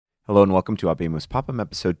Hello and welcome to Habemus Papam,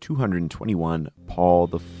 episode 221, Paul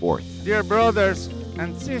the Fourth. Dear brothers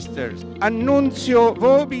and sisters, annuncio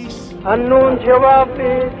vobis, Annuncio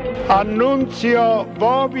vobis, Annuncio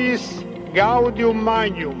vobis gaudium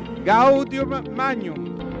magnum. gaudium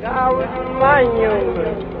magnum. gaudium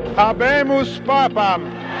magnum. Habemus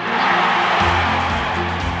Papam.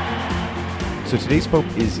 So today's Pope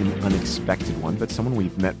is an unexpected one, but someone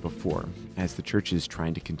we've met before, as the Church is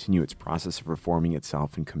trying to continue its process of reforming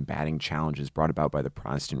itself and combating challenges brought about by the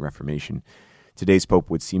Protestant Reformation. Today's Pope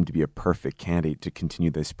would seem to be a perfect candidate to continue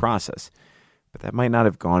this process, but that might not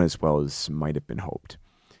have gone as well as might have been hoped.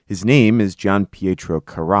 His name is Gian Pietro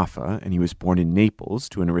Carafa, and he was born in Naples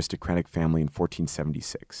to an aristocratic family in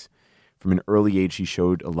 1476. From an early age, he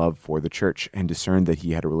showed a love for the Church and discerned that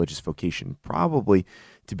he had a religious vocation, probably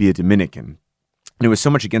to be a Dominican. And it was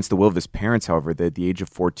so much against the will of his parents, however, that at the age of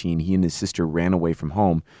 14, he and his sister ran away from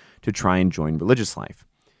home to try and join religious life.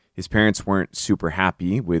 His parents weren't super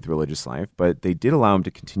happy with religious life, but they did allow him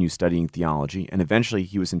to continue studying theology, and eventually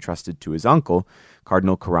he was entrusted to his uncle,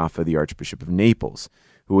 Cardinal Carafa, the Archbishop of Naples,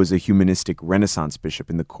 who was a humanistic Renaissance bishop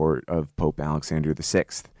in the court of Pope Alexander VI.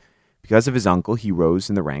 Because of his uncle, he rose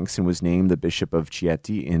in the ranks and was named the Bishop of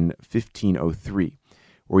Chieti in 1503.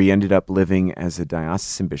 Where he ended up living as a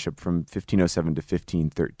diocesan bishop from 1507 to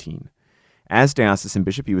 1513. As diocesan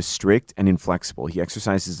bishop, he was strict and inflexible. He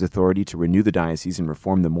exercised his authority to renew the diocese and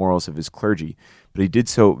reform the morals of his clergy, but he did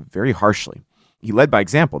so very harshly. He led by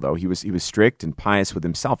example, though. He was strict and pious with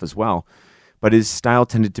himself as well, but his style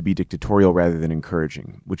tended to be dictatorial rather than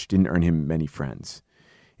encouraging, which didn't earn him many friends.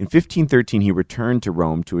 In 1513, he returned to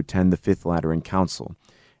Rome to attend the Fifth Lateran Council,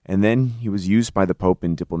 and then he was used by the Pope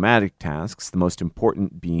in diplomatic tasks, the most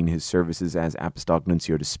important being his services as Apostolic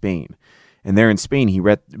Nuncio to Spain. And there in Spain, he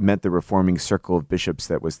met the reforming circle of bishops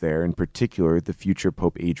that was there, in particular the future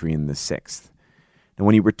Pope Adrian VI. And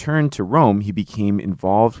when he returned to Rome, he became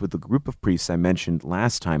involved with the group of priests I mentioned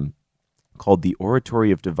last time called the Oratory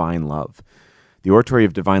of Divine Love. The Oratory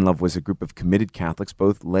of Divine Love was a group of committed Catholics,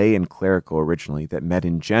 both lay and clerical originally, that met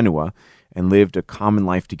in Genoa and lived a common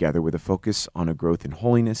life together with a focus on a growth in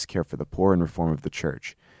holiness, care for the poor, and reform of the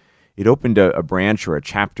Church. It opened a branch or a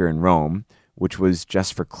chapter in Rome, which was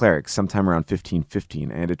just for clerics, sometime around 1515,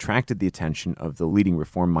 and it attracted the attention of the leading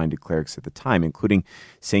reform-minded clerics at the time, including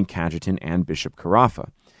St. Cajetan and Bishop Carafa.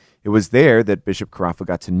 It was there that Bishop Carafa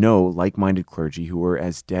got to know like-minded clergy who were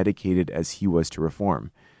as dedicated as he was to reform.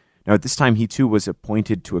 Now, at this time, he too was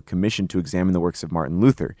appointed to a commission to examine the works of Martin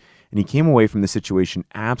Luther, and he came away from the situation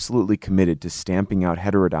absolutely committed to stamping out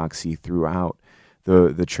heterodoxy throughout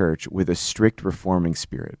the Church with a strict reforming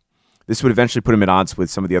spirit. This would eventually put him at odds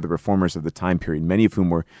with some of the other reformers of the time period, many of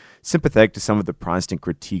whom were sympathetic to some of the Protestant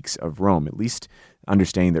critiques of Rome, at least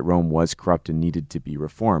understanding that Rome was corrupt and needed to be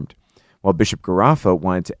reformed. While Bishop Carafa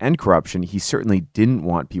wanted to end corruption, he certainly didn't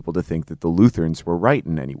want people to think that the Lutherans were right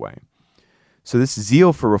in any way. So this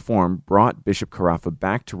zeal for reform brought Bishop Carafa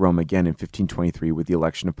back to Rome again in 1523 with the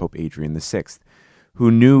election of Pope Adrian VI,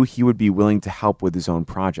 who knew he would be willing to help with his own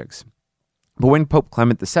projects. But when Pope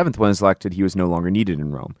Clement VII was elected, he was no longer needed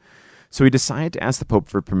in Rome. So he decided to ask the Pope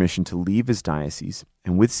for permission to leave his diocese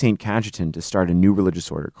and with St. Cajetan to start a new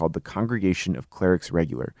religious order called the Congregation of Clerics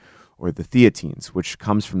Regular, or the Theatines, which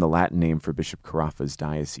comes from the Latin name for Bishop Carafa's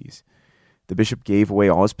diocese. The bishop gave away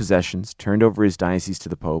all his possessions, turned over his diocese to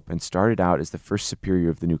the Pope, and started out as the first superior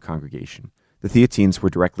of the new congregation. The Theatines were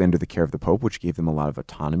directly under the care of the Pope, which gave them a lot of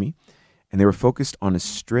autonomy, and they were focused on a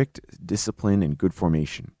strict discipline and good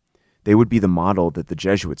formation. They would be the model that the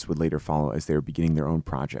Jesuits would later follow as they were beginning their own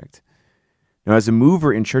project. Now, as a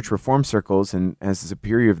mover in church reform circles and as the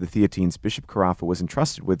superior of the Theatines, Bishop Carafa was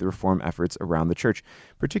entrusted with the reform efforts around the Church,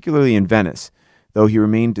 particularly in Venice, though he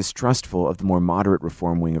remained distrustful of the more moderate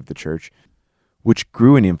reform wing of the Church, which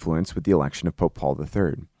grew in influence with the election of Pope Paul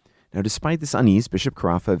III. Now, despite this unease, Bishop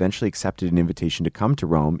Carafa eventually accepted an invitation to come to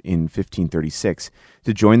Rome in 1536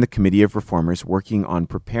 to join the Committee of Reformers working on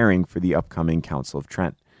preparing for the upcoming Council of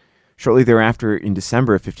Trent. Shortly thereafter, in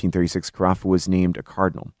December of 1536, Carafa was named a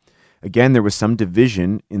cardinal. Again, there was some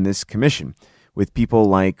division in this commission, with people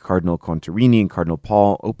like Cardinal Contarini and Cardinal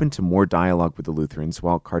Paul open to more dialogue with the Lutherans,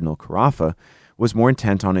 while Cardinal Carafa was more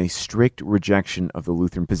intent on a strict rejection of the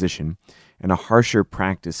Lutheran position and a harsher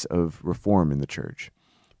practice of reform in the Church.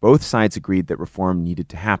 Both sides agreed that reform needed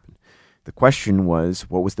to happen. The question was,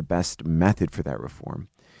 what was the best method for that reform?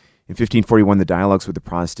 In 1541, the dialogues with the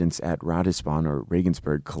Protestants at Ratisbon or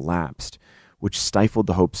Regensburg collapsed, which stifled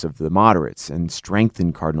the hopes of the moderates and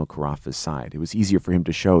strengthened Cardinal Carafa's side. It was easier for him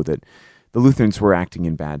to show that the Lutherans were acting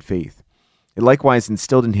in bad faith. It likewise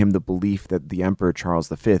instilled in him the belief that the Emperor Charles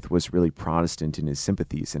V was really Protestant in his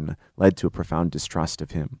sympathies and led to a profound distrust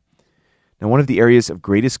of him. Now, one of the areas of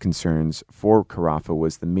greatest concerns for Carafa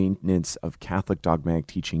was the maintenance of Catholic dogmatic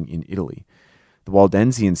teaching in Italy. The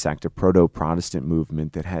Waldensian sect, a proto-Protestant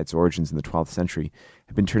movement that had its origins in the 12th century,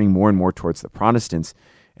 had been turning more and more towards the Protestants,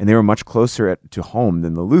 and they were much closer to home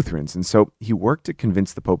than the Lutherans. And so he worked to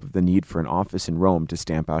convince the Pope of the need for an office in Rome to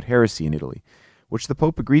stamp out heresy in Italy, which the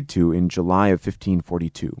Pope agreed to in July of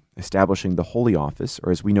 1542, establishing the Holy Office,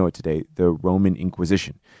 or as we know it today, the Roman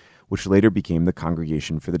Inquisition, which later became the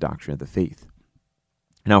Congregation for the Doctrine of the Faith.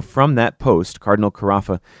 Now, from that post, Cardinal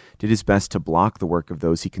Carafa did his best to block the work of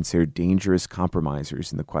those he considered dangerous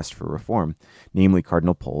compromisers in the quest for reform, namely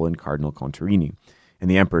Cardinal Pole and Cardinal Contarini, and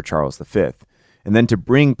the Emperor Charles V, and then to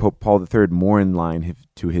bring Pope Paul III more in line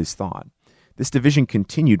to his thought. This division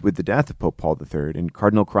continued with the death of Pope Paul III, and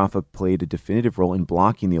Cardinal Carafa played a definitive role in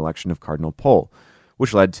blocking the election of Cardinal Pole,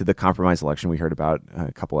 which led to the compromise election we heard about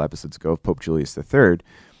a couple episodes ago of Pope Julius III.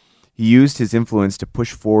 He used his influence to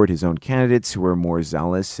push forward his own candidates who were more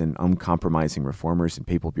zealous and uncompromising reformers in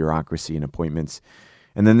papal bureaucracy and appointments.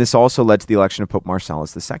 And then this also led to the election of Pope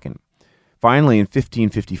Marcellus II. Finally, in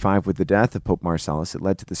 1555, with the death of Pope Marcellus, it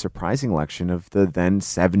led to the surprising election of the then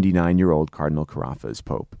 79-year-old Cardinal Carafa as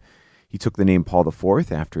Pope. He took the name Paul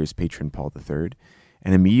IV after his patron Paul III,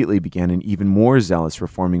 and immediately began an even more zealous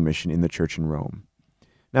reforming mission in the church in Rome.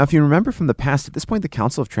 Now, if you remember from the past, at this point the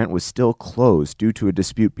Council of Trent was still closed due to a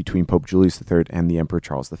dispute between Pope Julius III and the Emperor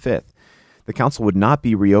Charles V. The council would not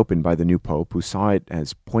be reopened by the new pope, who saw it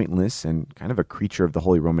as pointless and kind of a creature of the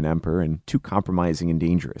Holy Roman Emperor and too compromising and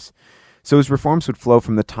dangerous. So his reforms would flow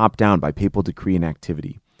from the top down by papal decree and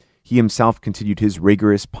activity. He himself continued his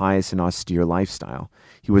rigorous, pious, and austere lifestyle.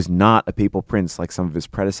 He was not a papal prince like some of his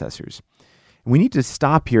predecessors. And we need to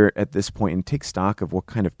stop here at this point and take stock of what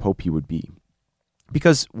kind of pope he would be.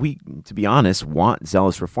 Because we, to be honest, want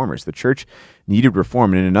zealous reformers. The church needed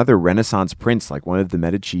reform, and another Renaissance prince like one of the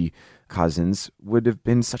Medici cousins would have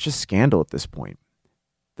been such a scandal at this point.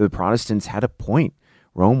 The Protestants had a point.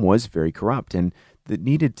 Rome was very corrupt, and that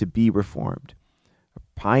needed to be reformed. A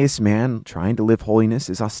pious man trying to live holiness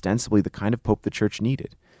is ostensibly the kind of pope the church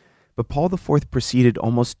needed. But Paul IV proceeded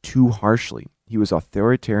almost too harshly. He was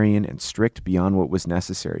authoritarian and strict beyond what was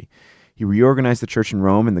necessary. He reorganized the church in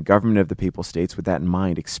Rome and the government of the Papal States with that in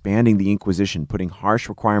mind, expanding the Inquisition, putting harsh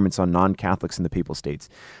requirements on non-Catholics in the Papal States,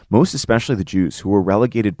 most especially the Jews, who were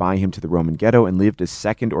relegated by him to the Roman ghetto and lived as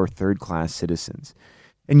second- or third-class citizens.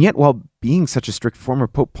 And yet, while being such a strict reformer,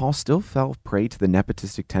 Pope Paul still fell prey to the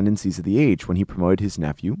nepotistic tendencies of the age when he promoted his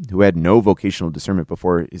nephew, who had no vocational discernment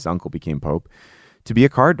before his uncle became pope, to be a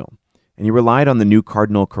cardinal. And he relied on the new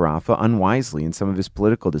Cardinal Carafa unwisely in some of his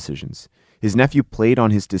political decisions. His nephew played on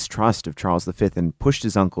his distrust of Charles V and pushed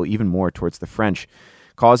his uncle even more towards the French,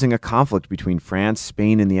 causing a conflict between France,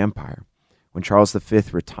 Spain, and the Empire. When Charles V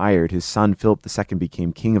retired, his son Philip II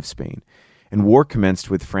became King of Spain, and war commenced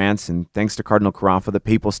with France, and thanks to Cardinal Carafa, the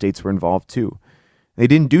Papal States were involved too. They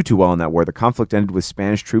didn't do too well in that war. The conflict ended with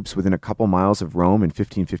Spanish troops within a couple miles of Rome in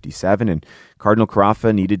 1557, and Cardinal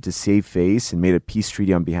Carafa needed to save face and made a peace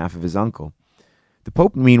treaty on behalf of his uncle. The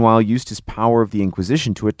Pope, meanwhile, used his power of the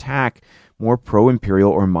Inquisition to attack more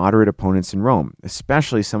pro-imperial or moderate opponents in Rome,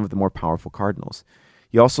 especially some of the more powerful cardinals.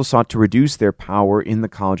 He also sought to reduce their power in the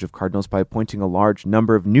College of Cardinals by appointing a large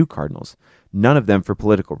number of new cardinals, none of them for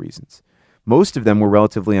political reasons. Most of them were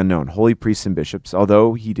relatively unknown, holy priests and bishops,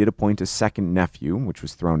 although he did appoint a second nephew, which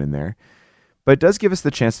was thrown in there. But it does give us the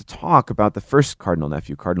chance to talk about the first cardinal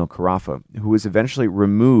nephew, Cardinal Carafa, who was eventually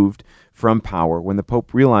removed from power when the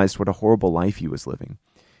Pope realized what a horrible life he was living.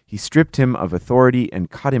 He stripped him of authority and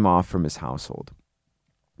cut him off from his household.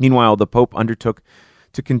 Meanwhile, the Pope undertook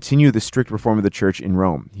to continue the strict reform of the church in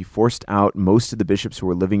Rome. He forced out most of the bishops who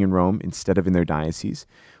were living in Rome instead of in their diocese,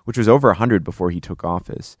 which was over 100 before he took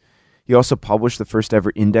office. He also published the first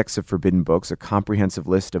ever Index of Forbidden Books, a comprehensive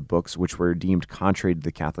list of books which were deemed contrary to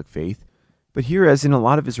the Catholic faith. But here, as in a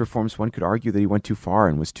lot of his reforms, one could argue that he went too far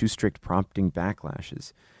and was too strict, prompting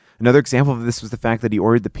backlashes. Another example of this was the fact that he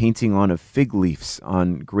ordered the painting on of fig leaves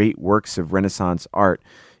on great works of Renaissance art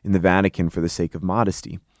in the Vatican for the sake of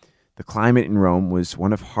modesty. The climate in Rome was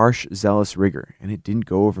one of harsh, zealous rigor, and it didn't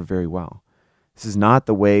go over very well. This is not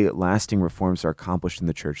the way lasting reforms are accomplished in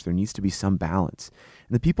the church. There needs to be some balance.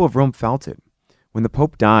 And the people of Rome felt it. When the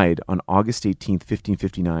Pope died on August 18,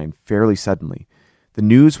 1559, fairly suddenly, the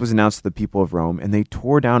news was announced to the people of Rome, and they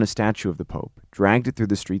tore down a statue of the Pope, dragged it through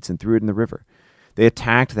the streets, and threw it in the river. They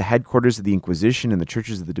attacked the headquarters of the Inquisition and the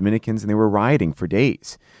churches of the Dominicans, and they were rioting for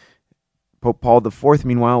days. Pope Paul IV,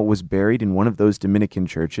 meanwhile, was buried in one of those Dominican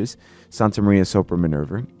churches, Santa Maria sopra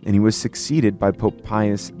Minerva, and he was succeeded by Pope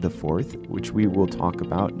Pius IV, which we will talk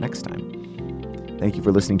about next time. Thank you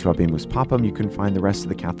for listening to Habemus Papam. You can find the rest of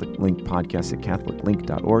the Catholic Link podcast at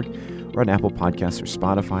catholiclink.org or on Apple Podcasts or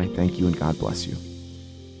Spotify. Thank you and God bless you.